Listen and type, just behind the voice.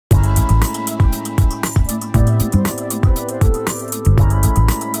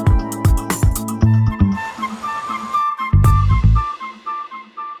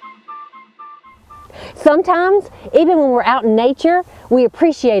sometimes, even when we're out in nature, we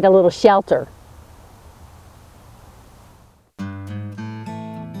appreciate a little shelter.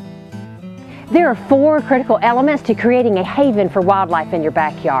 There are 4 critical elements to creating a haven for wildlife in your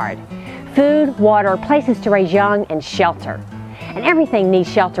backyard: food, water, places to raise young, and shelter. And everything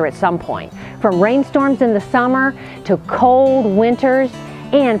needs shelter at some point, from rainstorms in the summer to cold winters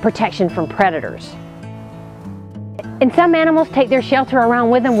and protection from predators. And some animals take their shelter around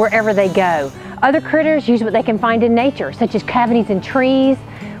with them wherever they go. Other critters use what they can find in nature, such as cavities in trees,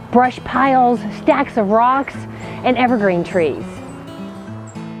 brush piles, stacks of rocks, and evergreen trees.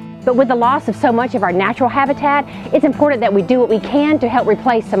 But with the loss of so much of our natural habitat, it's important that we do what we can to help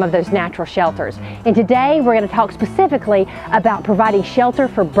replace some of those natural shelters. And today we're going to talk specifically about providing shelter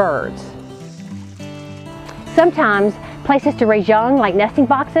for birds. Sometimes places to raise young, like nesting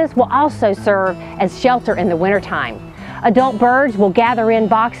boxes, will also serve as shelter in the wintertime. Adult birds will gather in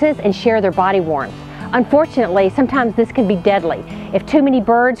boxes and share their body warmth. Unfortunately, sometimes this can be deadly. If too many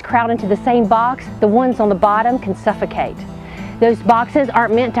birds crowd into the same box, the ones on the bottom can suffocate. Those boxes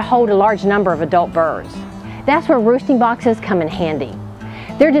aren't meant to hold a large number of adult birds. That's where roosting boxes come in handy.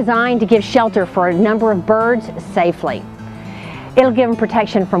 They're designed to give shelter for a number of birds safely. It'll give them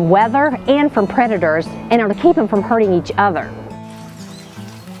protection from weather and from predators, and it'll keep them from hurting each other.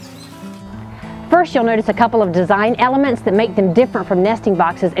 First, you'll notice a couple of design elements that make them different from nesting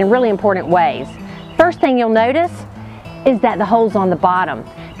boxes in really important ways. First thing you'll notice is that the holes on the bottom.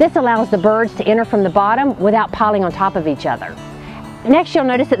 This allows the birds to enter from the bottom without piling on top of each other. Next, you'll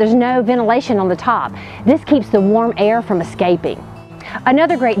notice that there's no ventilation on the top. This keeps the warm air from escaping.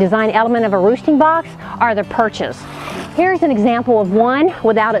 Another great design element of a roosting box are the perches. Here's an example of one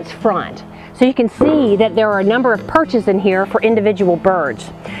without its front. So you can see that there are a number of perches in here for individual birds.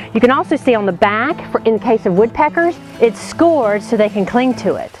 You can also see on the back, in case of woodpeckers, it's scored so they can cling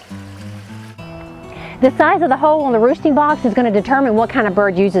to it. The size of the hole on the roosting box is going to determine what kind of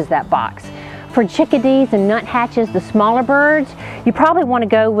bird uses that box. For chickadees and nuthatches, the smaller birds, you probably want to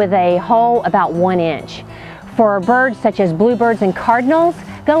go with a hole about 1 inch. For birds such as bluebirds and cardinals,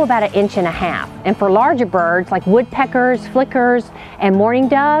 go about 1.5 inches. And for larger birds like woodpeckers, flickers, and mourning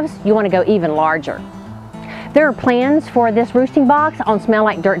doves, you want to go even larger. There are plans for this roosting box on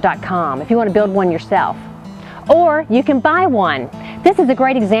SmellLikeDirt.com if you want to build one yourself. Or you can buy one. This is a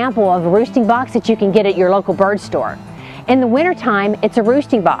great example of a roosting box that you can get at your local bird store. In the wintertime, it's a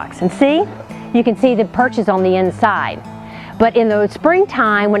roosting box, and see? You can see the perches on the inside. But in the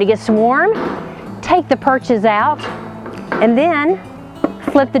springtime, when it gets warm, take the perches out and then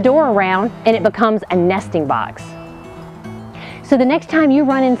flip the door around and it becomes a nesting box. So the next time you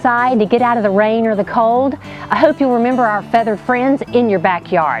run inside to get out of the rain or the cold, I hope you'll remember our feathered friends in your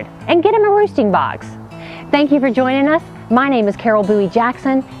backyard and get them a roosting box. Thank you for joining us. My name is Carol Bowie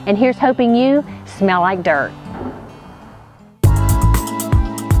Jackson, and here's hoping you smell like dirt.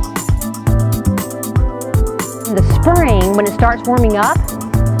 In the spring, when it starts warming up,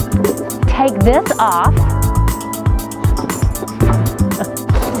 take this off.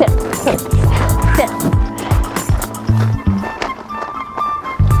 Sit, sit, sit.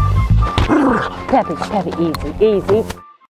 Peppy, Peppy, easy, easy.